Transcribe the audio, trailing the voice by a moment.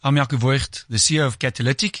I'm Jaco Voigt, the CEO of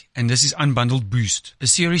Catalytic, and this is Unbundled Boost, a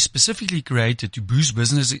series specifically created to boost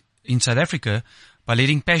business in South Africa by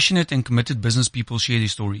letting passionate and committed business people share their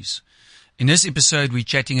stories. In this episode, we're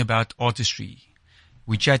chatting about artistry.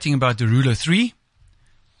 We're chatting about the rule of three.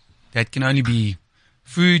 That can only be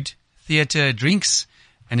food, theatre, drinks,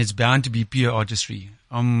 and it's bound to be pure artistry.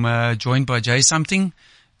 I'm joined by Jay Something,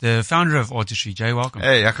 the founder of Artistry. Jay, welcome.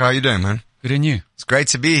 Hey, Jaco, how you doing, man? Good, and you? It's great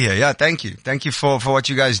to be here. Yeah, thank you. Thank you for what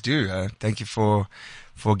you guys do. Thank you for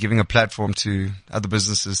giving a platform to other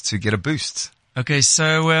businesses to get a boost. Okay,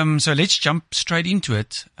 so let's jump straight into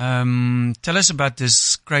it. Tell us about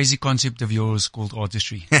this crazy concept of yours called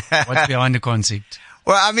artistry. What's behind the concept?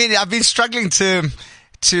 Well, I mean, I've been struggling to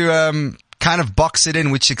kind of box it in,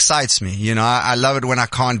 which excites me. You know, I love it when I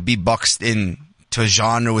can't be boxed in to a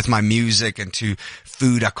genre with my music, and to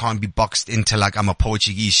food I can't be boxed into like I'm a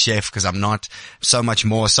Portuguese chef, because I'm not. So much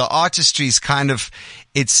more. So artistry is kind of,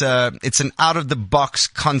 it's an out of the box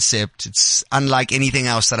concept. It's unlike anything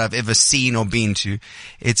else that I've ever seen or been to.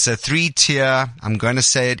 It's a 3-tier, I'm going to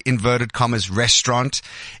say it, inverted commas, restaurant.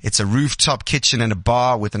 It's a rooftop kitchen and a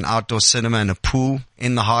bar with an outdoor cinema and a pool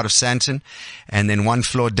in the heart of Sandton. And then one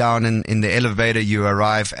floor down in the elevator, you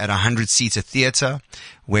arrive at 100-seater theater,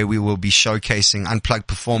 where we will be showcasing unplugged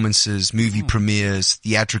performances, movie premieres,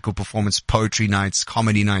 theatrical performance, poetry nights,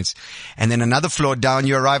 comedy nights. And then another floor down,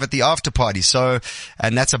 you arrive at the after party. So,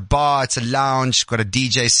 and that's a bar, it's a lounge, got a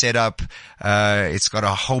DJ set up, it's got a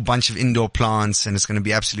whole bunch of indoor plants, and it's going to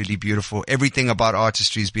be absolutely beautiful. Everything about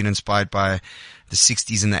artistry has been inspired by the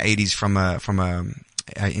 60s and the 80s from a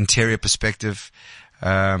interior perspective.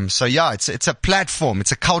 So yeah, it's a platform,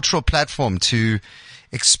 it's a cultural platform to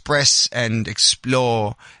express and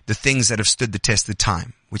explore the things that have stood the test of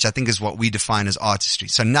time, which I think is what we define as artistry.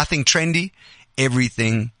 So nothing trendy,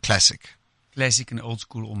 everything classic. Classic and old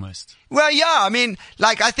school almost. Well, yeah, I mean,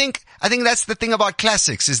 like, I think that's the thing about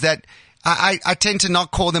classics, is that I tend to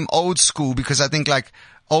not call them old school, because I think like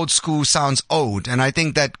old school sounds old. And I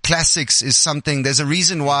think that classics is something, there's a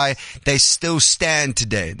reason why they still stand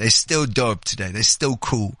today. They're still dope today. They're still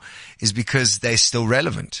cool, is because they're still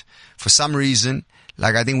relevant. For some reason,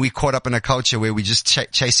 like, I think we caught up in a culture where we're just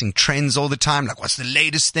chasing trends all the time. Like, what's the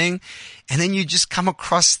latest thing? And then you just come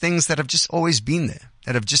across things that have just always been there,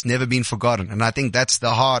 that have just never been forgotten. And I think that's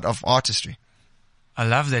the heart of artistry. I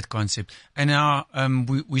love that concept. And now,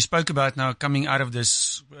 we spoke about now coming out of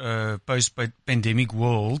this, post-pandemic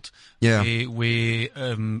world. Yeah. Where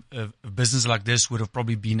a business like this would have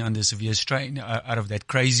probably been under severe strain out of that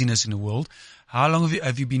craziness in the world. How long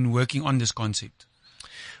have you been working on this concept?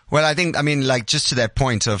 Well, I mean, like, just to that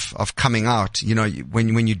point of coming out, you know,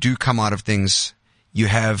 when you do come out of things, you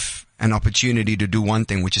have an opportunity to do one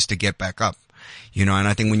thing, which is to get back up. You know, and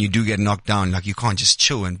I think when you do get knocked down, like, you can't just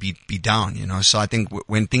chill and be down, you know. So I think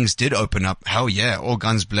when things did open up, hell yeah, all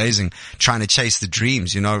guns blazing, trying to chase the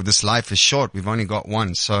dreams. You know, this life is short. We've only got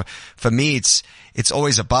one. So for me, it's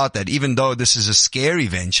always about that. Even though this is a scary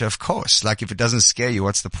venture, of course. Like, if it doesn't scare you,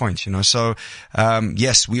 what's the point, you know? So,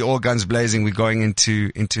 yes, we all guns blazing. We're going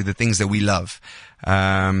into the things that we love.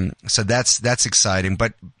 So that's exciting.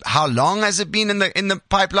 But how long has it been in the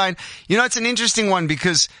pipeline? You know, it's an interesting one,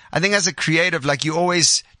 because I think as a creative, like, you're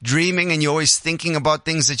always dreaming and you're always thinking about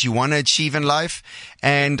things that you want to achieve in life.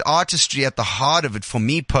 And artistry at the heart of it, for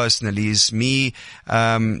me personally, is me,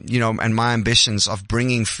 you know, and my ambitions of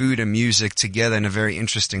bringing food and music together in a very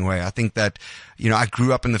interesting way. I think that, you know, I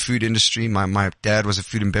grew up in the food industry. My dad was a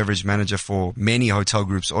food and beverage manager for many hotel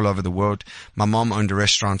groups all over the world. My mom owned a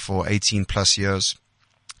restaurant for 18 plus years.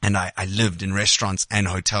 And I lived in restaurants and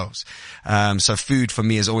hotels. So food for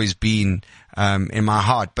me has always been, in my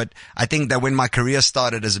heart. But I think that when my career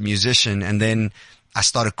started as a musician, and then I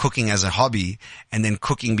started cooking as a hobby, and then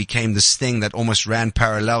cooking became this thing that almost ran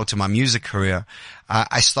parallel to my music career,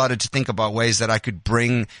 I started to think about ways that I could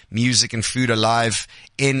bring music and food alive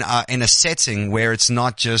in a setting where it's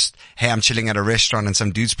not just, hey, I'm chilling at a restaurant and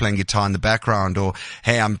some dude's playing guitar in the background, or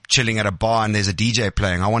hey, I'm chilling at a bar and there's a DJ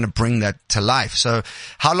playing. I want to bring that to life. So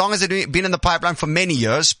how long has it been in the pipeline? For many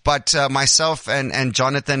years, but myself and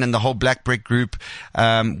Jonathan and the whole Black Brick group,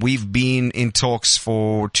 we've been in talks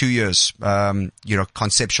for 2 years, you know,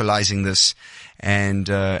 conceptualizing this and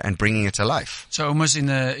bringing it to life. So almost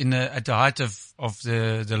at the height of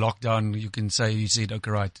the lockdown, you can say, you said, okay,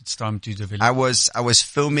 right, it's time to develop. I was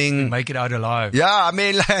filming. Make it out alive. Yeah, I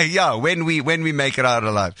mean, yeah, when we make it out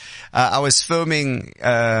alive. I was filming,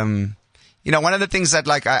 you know, one of the things that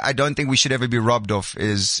like I don't think we should ever be robbed of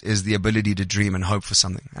is the ability to dream and hope for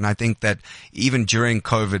something. And I think that even during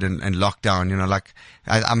COVID and lockdown, you know, like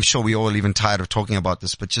I'm sure we all even tired of talking about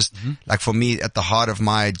this, but just like for me, at the heart of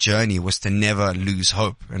my journey was to never lose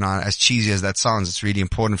hope. And as cheesy as that sounds, it's really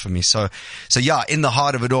important for me. So yeah, in the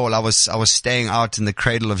heart of it all, I was staying out in the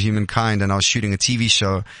cradle of humankind, and I was shooting a TV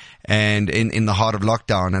show, and in the heart of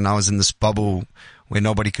lockdown, and I was in this bubble where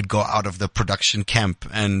nobody could go out of the production camp.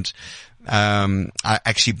 And I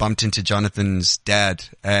actually bumped into Jonathan's dad,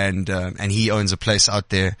 and he owns a place out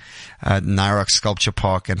there, Nyrock Sculpture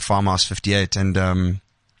Park and Farmhouse 58. And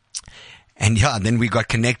yeah, then we got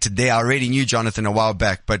connected there. I already knew Jonathan a while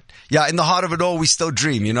back, but yeah, in the heart of it all, we still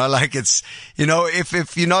dream, you know, like it's, you know,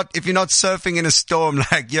 if you're not surfing in a storm,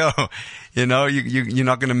 like, yo, you know, you're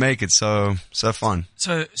not going to make it. So fun.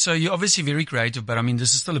 So you're obviously very creative, but I mean,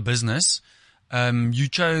 this is still a business. You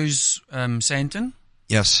chose, Sandton.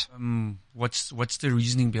 Yes. What's the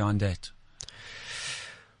reasoning behind that?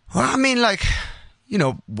 Well, I mean, like, you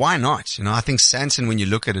know, why not? You know, I think Sandton, when you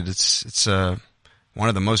look at it, it's one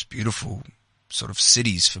of the most beautiful sort of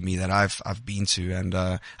cities for me that I've been to. And,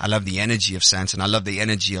 I love the energy of Sandton. I love the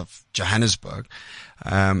energy of Johannesburg.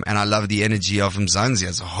 And I love the energy of Mzansi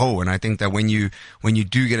as a whole. And I think that when you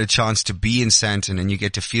do get a chance to be in Sandton and you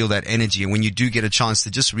get to feel that energy, and when you do get a chance to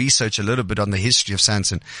just research a little bit on the history of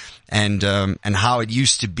Sandton and how it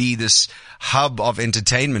used to be this hub of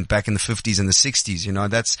entertainment back in the 50s and the 60s, you know,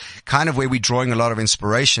 that's kind of where we're drawing a lot of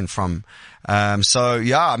inspiration from. So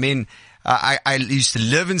yeah, I mean, I used to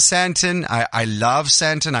live in Sandton. I love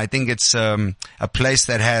Sandton. I think it's a place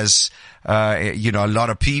that has you know, a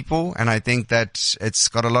lot of people, and I think that it's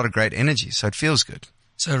got a lot of great energy, so it feels good.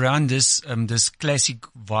 So around this classic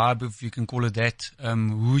vibe, if you can call it that,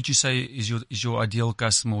 who would you say is your ideal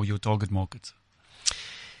customer or your target market?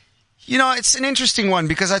 You know, it's an interesting one,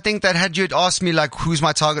 because I think that had you asked me like who's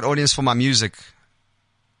my target audience for my music,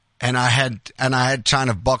 and I had trying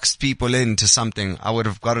to box people into something, I would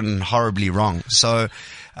have gotten horribly wrong. So,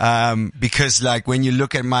 because like when you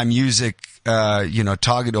look at my music, you know,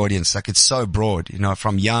 target audience, like it's so broad, you know,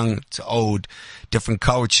 from young to old, different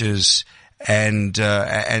cultures, and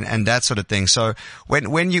that sort of thing. So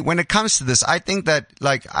when it comes to this, I think that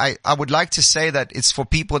like, I would like to say that it's for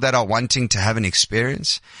people that are wanting to have an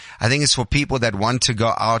experience. I think it's for people that want to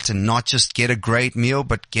go out and not just get a great meal,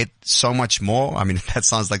 but get so much more. I mean, that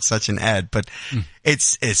sounds like such an ad, but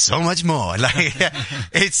it's so much more. Like,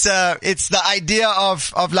 it's the idea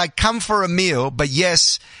of like, come for a meal, but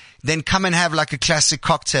yes, then come and have like a classic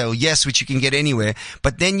cocktail, yes, which you can get anywhere.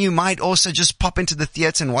 But then you might also just pop into the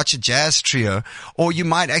theater and watch a jazz trio, or you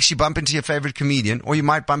might actually bump into your favorite comedian, or you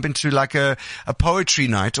might bump into like a poetry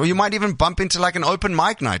night, or you might even bump into like an open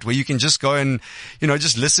mic night where you can just go and, you know,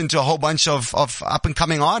 just listen to a whole bunch of up and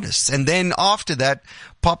coming artists. And then after that,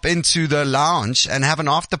 pop into the lounge and have an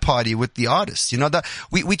after party with the artists. You know,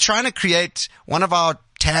 we're trying to create one of our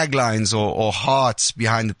taglines or hearts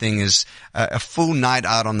behind the thing is a full night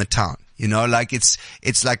out on the town. You know, like it's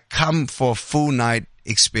like come for a full night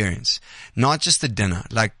experience, not just a dinner,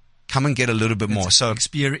 like come and get a little bit more. So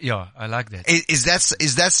experience, yeah, I like that. Is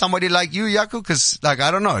that somebody like you, Jaco? Cause like,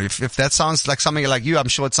 I don't know if that sounds like something like you, I'm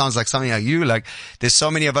sure it sounds like something like you. Like there's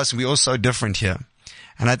so many of us, we're all so different here.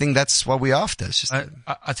 And I think that's what we're after. It's just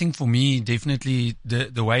I think for me, definitely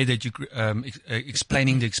the way that you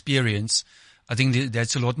explaining the experience, I think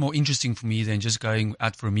that's a lot more interesting for me than just going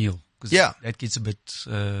out for a meal. Cause that gets a bit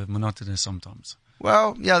monotonous sometimes.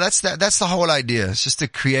 Well, yeah, that's the whole idea. It's just to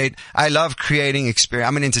create. I love creating experience.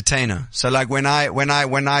 I'm an entertainer. So like when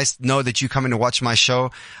I know that you come in to watch my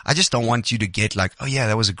show, I just don't want you to get like, oh yeah,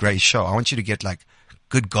 that was a great show. I want you to get like,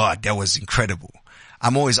 good God, that was incredible.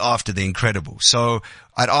 I'm always after the incredible. So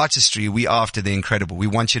at Artistry, we after the incredible. We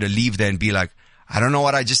want you to leave there and be like, I don't know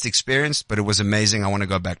what I just experienced, but it was amazing. I want to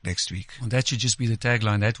go back next week. Well, that should just be the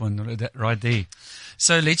tagline, that one, that right there.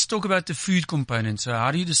 So let's talk about the food component. So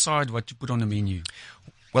how do you decide what to put on the menu?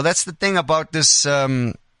 Well, that's the thing about this,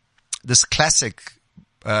 this classic,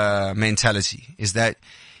 mentality is that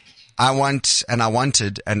I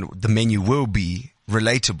wanted, and the menu will be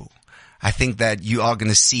relatable. I think that you are going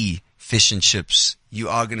to see fish and chips. You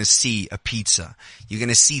are going to see a pizza. You're going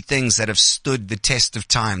to see things that have stood the test of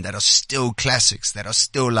time, that are still classics, that are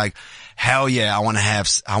still like, hell yeah, I want to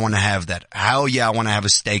have that. Hell yeah, I want to have a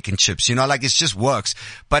steak and chips. You know, like it just works.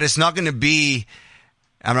 But it's not going to be,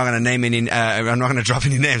 I'm not going to name any, I'm not going to drop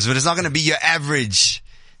any names, but it's not going to be your average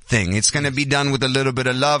thing. It's going to be done with a little bit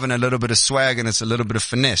of love and a little bit of swag, and it's a little bit of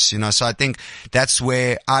finesse, you know. So I think that's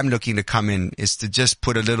where I'm looking to come in, is to just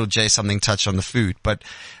put a little J something touch on the food. But,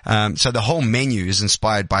 so the whole menu is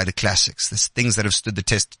inspired by the classics. There's things that have stood the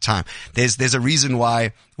test of time. There's a reason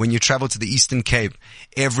why when you travel to the Eastern Cape,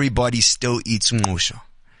 everybody still eats ngqosho.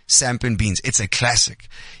 Samp and beans. It's a classic.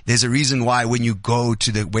 There's a reason why when you go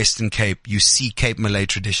to the Western Cape, you see Cape Malay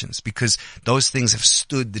traditions, because those things have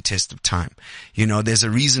stood the test of time. You know, there's a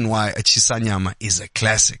reason why a chisanyama is a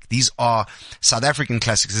classic. These are South African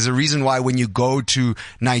classics. There's a reason why when you go to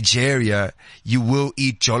Nigeria, you will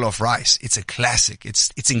eat jollof rice. It's a classic.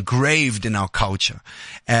 It's engraved in our culture.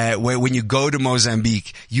 Where when you go to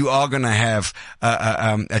Mozambique, you are going to have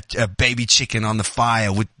a baby chicken on the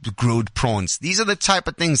fire with grilled prawns. These are the type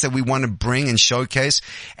of things that we want to bring and showcase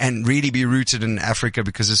and really be rooted in Africa,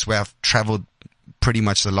 because this is where I've traveled pretty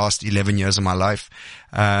much the last 11 years of my life.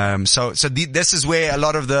 This is where a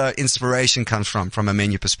lot of the inspiration comes from a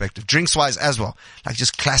menu perspective. Drinks wise as well, like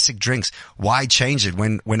just classic drinks. Why change it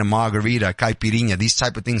when a margarita, caipirinha, these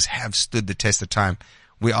type of things have stood the test of time?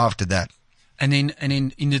 We're after that. And then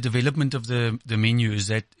in the development of the menu, is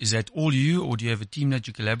that all you, or do you have a team that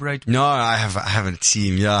you collaborate with? No, I have a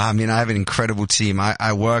team. Yeah. I mean, I have an incredible team.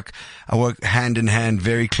 I work hand in hand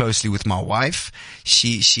very closely with my wife.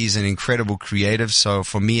 She's an incredible creative. So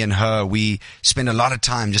for me and her, we spend a lot of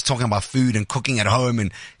time just talking about food and cooking at home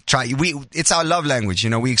and it's our love language, you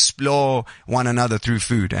know. We explore one another through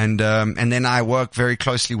food, and then I work very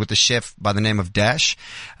closely with a chef by the name of Dash.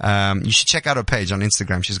 You should check out her page on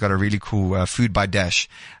Instagram. She's got a really cool Food by Dash.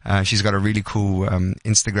 She's got a really cool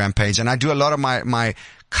Instagram page, and I do a lot of my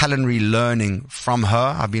culinary learning from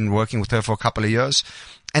her. I've been working with her for a couple of years,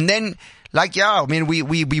 and then.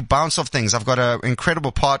 We bounce off things. I've got an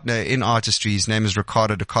incredible partner in artistry. His name is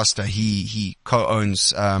Ricardo da Costa. He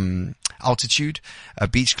co-owns, Altitude, a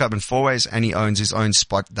beach club in Fourways, and he owns his own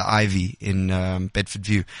spot, the Ivy in, Bedford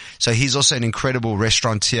View. So he's also an incredible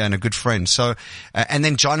restaurateur and a good friend. So, and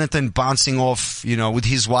then Jonathan bouncing off, you know, with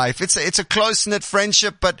his wife. It's a close-knit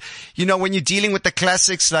friendship, but, you know, when you're dealing with the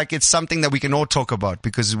classics, like, it's something that we can all talk about,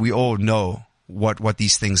 because we all know what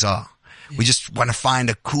these things are. We just want to find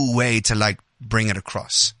a cool way to like bring it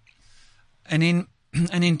across. And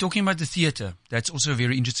then talking about the theater, that's also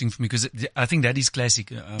very interesting for me, because I think that is classic.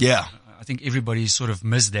 Yeah. I think everybody sort of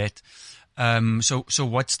missed that. So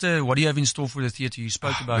what do you have in store for the theater? You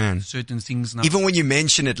spoke about certain things now. Even when you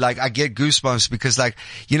mention it, like I get goosebumps, because like,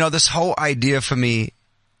 you know, this whole idea for me,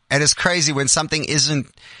 and it's crazy when something isn't,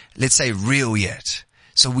 let's say, real yet.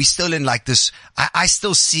 So we still in like this, I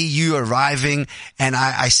still see you arriving, and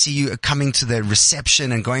I see you coming to the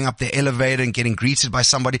reception and going up the elevator and getting greeted by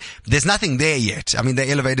somebody. There's nothing there yet. I mean, the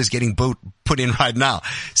elevator's getting put in right now.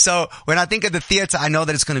 So when I think of the theater, I know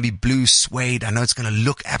that it's going to be blue suede. I know it's going to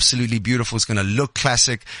look absolutely beautiful. It's going to look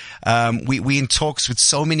classic. We in talks with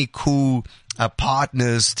so many cool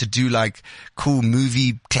partners to do like cool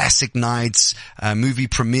movie classic nights, movie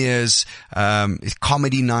premieres,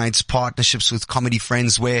 comedy nights, partnerships with comedy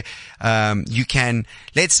friends where, you can,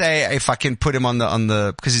 let's say if I can put him on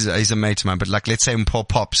the, because he's a mate of mine, but like, let's say Paul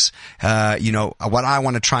Pops, you know, what I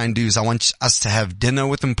want to try and do is I want us to have dinner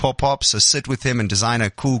with him, Paul Pops, so sit with him and design a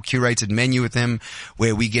cool curated menu with him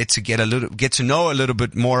where we get to know a little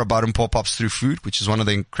bit more about Paul Pops through food, which is one of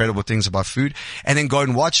the incredible things about food, and then go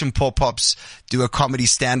and watch Paul Pops do a comedy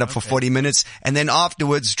stand-up for 40 minutes, and then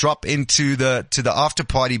afterwards drop into the after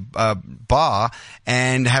party bar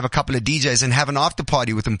and have a couple of DJs and have an after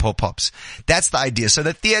party with Paul Pops. That's the idea. So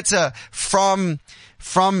the theater from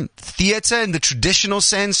theater in the traditional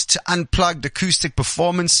sense to unplugged acoustic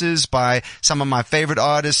performances by some of my favorite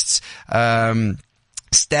artists,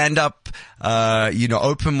 stand-up, you know,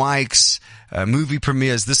 open mics, movie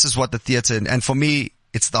premieres. This is what the theater, and for me,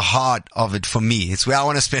 it's the heart of it for me. It's where I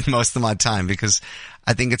want to spend most of my time, because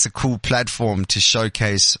I think it's a cool platform to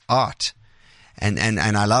showcase art. And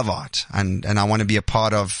I love art. And I want to be a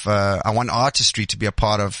part of, I want artistry to be a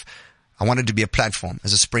part of, I want it to be a platform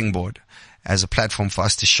as a springboard, as a platform for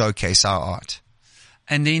us to showcase our art.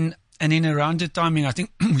 And then around the timing, I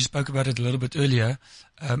think we spoke about it a little bit earlier,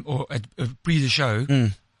 or pre the show.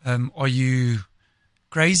 Are you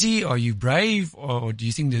crazy? Are you brave? Or do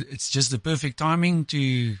you think that it's just the perfect timing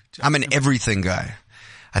to I'm an everything guy.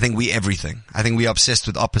 I think we everything. I think we're obsessed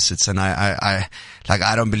with opposites, and I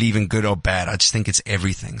don't believe in good or bad. I just think it's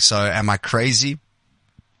everything. So am I crazy?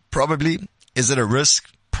 Probably. Is it a risk?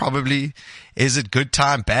 Probably. Is it good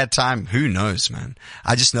time, bad time? Who knows, man?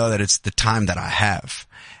 I just know that it's the time that I have.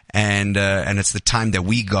 And it's the time that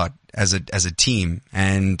we got as a team.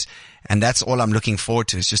 And And that's all I'm looking forward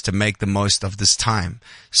to, is just to make the most of this time.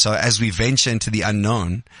 So as we venture into the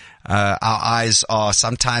unknown, our eyes are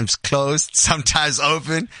sometimes closed, sometimes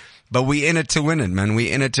open, but we in it to win it, man.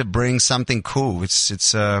 We in it to bring something cool. It's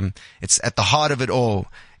at the heart of it all.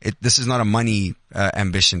 This is not a money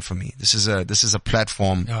ambition for me. This is a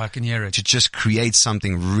platform. I can hear it. To just create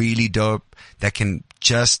something really dope that can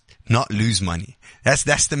just not lose money.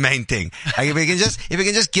 That's the main thing. Like if we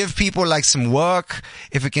can just give people like some work,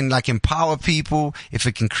 if it can like empower people, if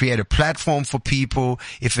it can create a platform for people,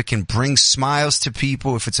 if it can bring smiles to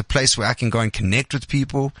people, if it's a place where I can go and connect with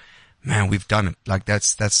people, man, we've done it. Like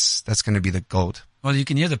that's going to be the gold. Well, you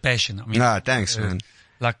can hear the passion. I mean, thanks, man.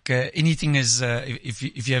 Like anything is,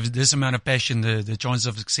 if you have this amount of passion, the chance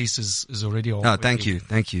of success is already high. No, thank you.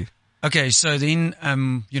 Okay, so then,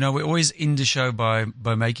 we always end the show by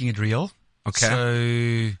making it real. Okay.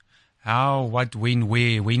 So, how, what, when,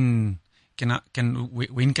 where, when can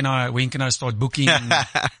I start booking?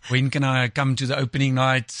 When can I come to the opening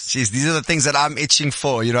night? Jeez, these are the things that I'm itching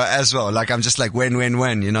for, as well. Like I'm just like when,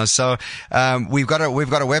 So, we've got a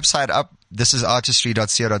website up. This is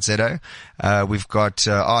artistry.co.za. We've got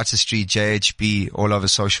Artistry JHB all over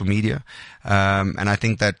social media. And I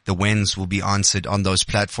think that the whens will be answered on those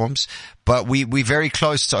platforms. But we're very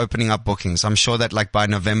close to opening up bookings. I'm sure that like by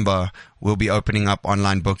November, we'll be opening up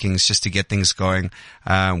online bookings just to get things going.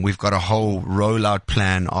 We've got a whole rollout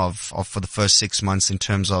plan for the first 6 months in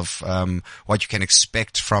terms of, what you can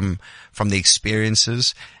expect from the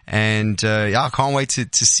experiences. And, I can't wait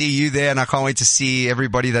to see you there, and I can't wait to see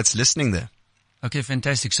everybody that's listening there. Okay,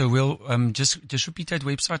 fantastic. So we'll, just repeat that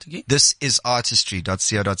website again. This is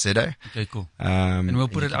artistry.co.za. Okay, cool. And we'll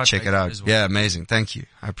put it out. Check it out. Well. Yeah, amazing. Thank you.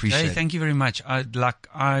 I appreciate it. Thank you very much.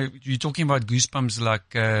 You're talking about Goosebumps,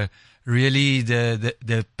 like, really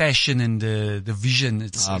the passion and the vision.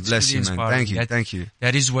 It's bless really you, man. Thank you.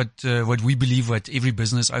 That is what we believe, what every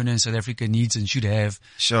business owner in South Africa needs and should have.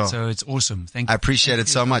 Sure. So it's awesome. Thank you. I appreciate it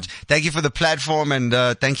so much. Thank you for the platform, and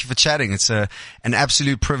thank you for chatting. It's an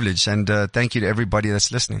absolute privilege, and thank you to everybody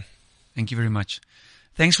that's listening. Thank you very much.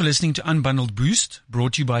 Thanks for listening to Unbundled Boost,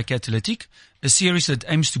 brought to you by Catalytic, a series that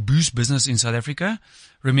aims to boost business in South Africa.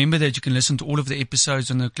 Remember that you can listen to all of the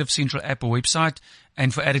episodes on the Cliff Central app or website.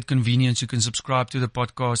 And for added convenience, you can subscribe to the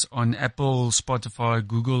podcast on Apple, Spotify,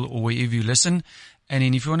 Google, or wherever you listen. And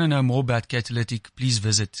then if you want to know more about Catalytic, please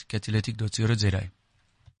visit catalytic.co.za.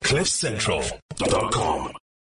 CliffCentral.com